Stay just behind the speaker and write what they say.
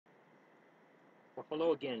Well,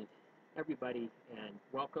 hello again, everybody, and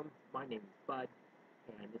welcome. My name is Bud,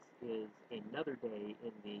 and this is another day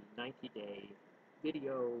in the 90-day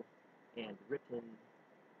video and written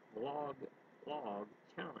blog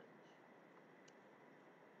challenge.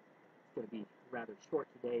 It's going to be rather short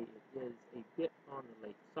today. It is a bit on the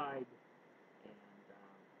late side, and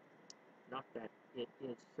not that it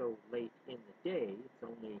is so late in the day. It's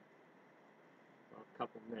only a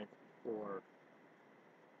couple minutes before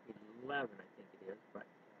 11, I think it is, but it's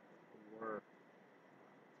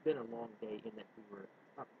been a long day in that we were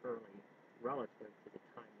up early relative to the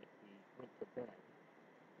time that we went to bed,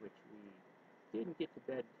 which we didn't get to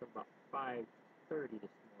bed until about 5:30 this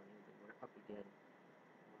morning, and we're up again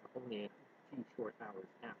only a few short hours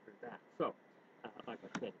after that. So, like I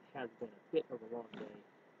said, it has been a bit of a long day,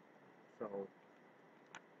 so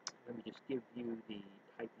let me just give you the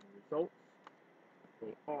typing results.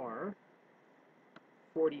 They are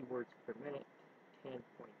 40 words per minute,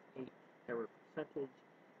 10.8 error percentage,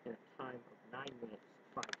 and a time of 9 minutes,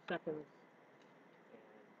 5 seconds.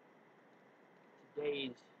 And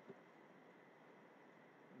today's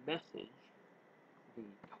message, the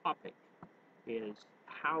topic, is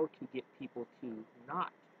how to get people to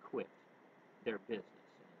not quit their business.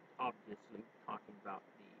 And obviously, talking about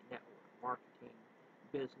the network marketing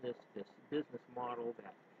business, this business model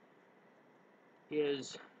that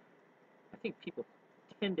is, I think people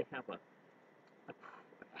tend to have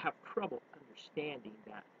have trouble understanding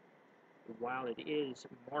that while it is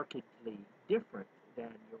markedly different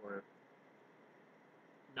than your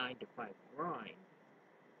 9 to 5 grind,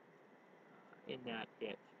 in that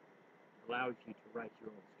it allows you to write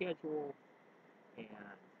your own schedule and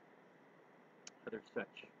other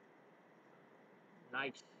such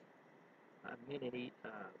nice amenity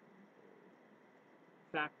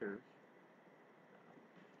factors.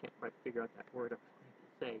 Can't quite figure out that word I'm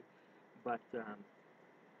trying to say, but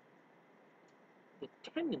the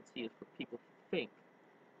tendency is for people to think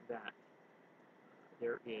that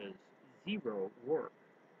there is zero work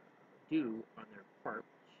due on their part,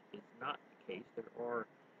 which is not the case. There are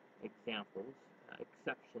examples,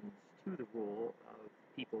 exceptions to the rule of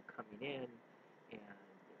people coming in and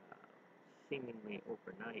seemingly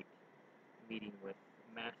overnight meeting with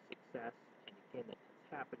mass success. And again, that has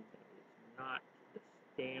happened. That is not the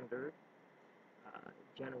standard.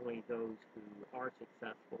 Generally, those who are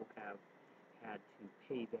successful have had to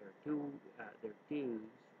pay their dues,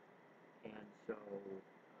 and so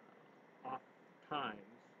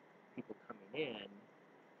oftentimes people coming in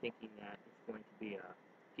thinking that it's going to be a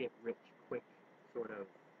get-rich-quick sort of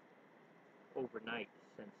overnight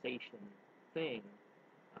sensation thing,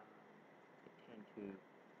 tend to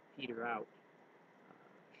peter out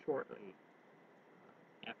shortly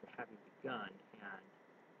after having begun. And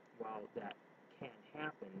while that can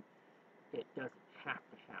happen, it doesn't have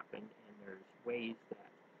to happen, and there's ways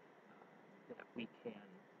that we can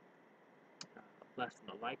lessen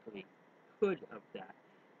the likelihood of that,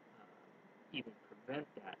 even prevent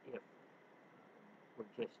that if we're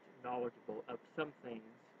just knowledgeable of some things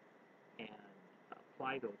and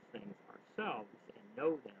apply those things ourselves and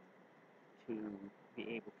know them to be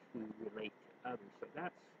able to relate to others. So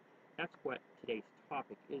that's what today's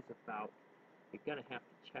topic is about. You're going to have to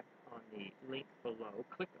check on the link below,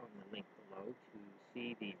 click on the link below to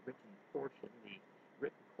see the written portion, the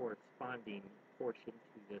written corresponding portion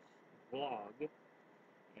to this blog,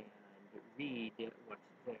 and read what's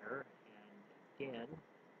there. And again, I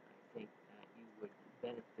think that you would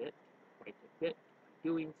benefit quite a bit by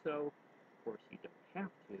doing so. Of course, you don't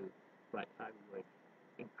have to, but I would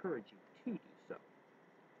encourage you to do so.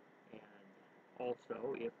 And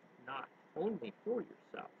also, if not only for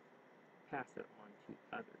yourself, pass it on to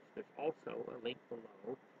others. There's also a link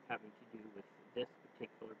below having to do with this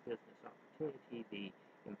particular business opportunity, the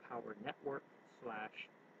Empower Network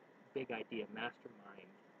 / Big Idea Mastermind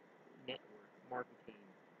network marketing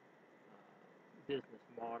business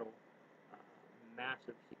model.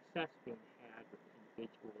 Massive success being had with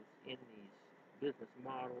individuals in these business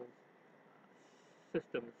models,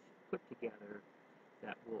 systems put together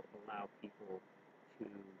that will allow people to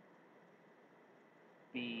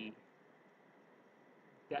be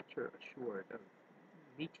better assured of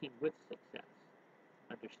meeting with success,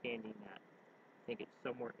 understanding that I think it's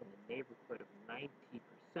somewhere in the neighborhood of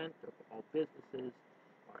 90% of all businesses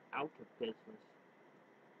are out of business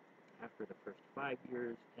after the first 5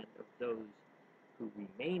 years, and of those who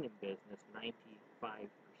remain in business, 95%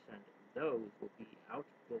 of those will be out of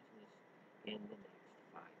business in the next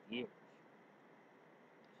 5 years.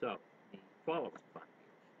 So, the following 5 years.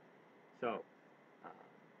 So,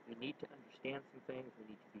 we need to understand some things. We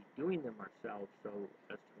need to be doing them ourselves so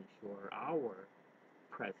as to ensure our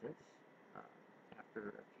presence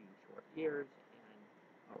after a few short years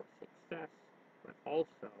and our success, but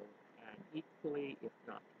also, and equally, if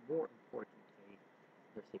not more importantly,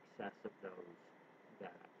 the success of those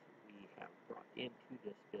that we have brought into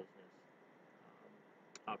this business.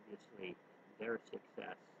 Obviously, their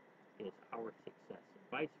success is our success and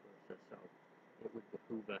vice versa, so it would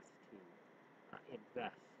behoove us to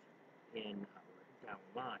invest in our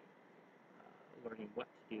downline. Learning what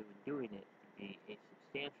to do and doing it would be a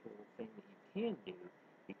substantial thing that you can do,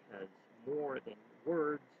 because more than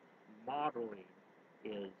words, modeling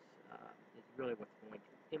is really what's going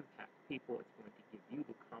to impact people. It's going to give you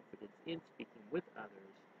the confidence in speaking with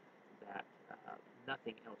others that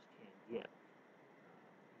nothing else can give.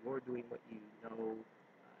 You're doing what you know,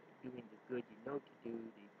 doing the good you know to do,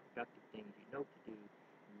 the productive things you know to do,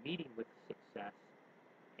 meeting with success,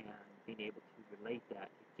 and being able to relate that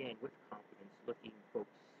again with confidence, looking folks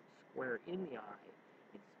square in the eye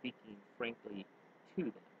and speaking frankly to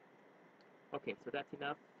them. Okay, so that's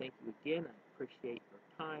enough. Thank you again. I appreciate your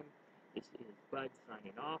time. This is Bud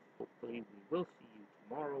signing off. Hopefully we will see you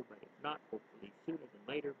tomorrow, but if not, hopefully sooner than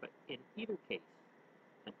later. But in either case,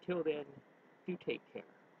 until then, do take care.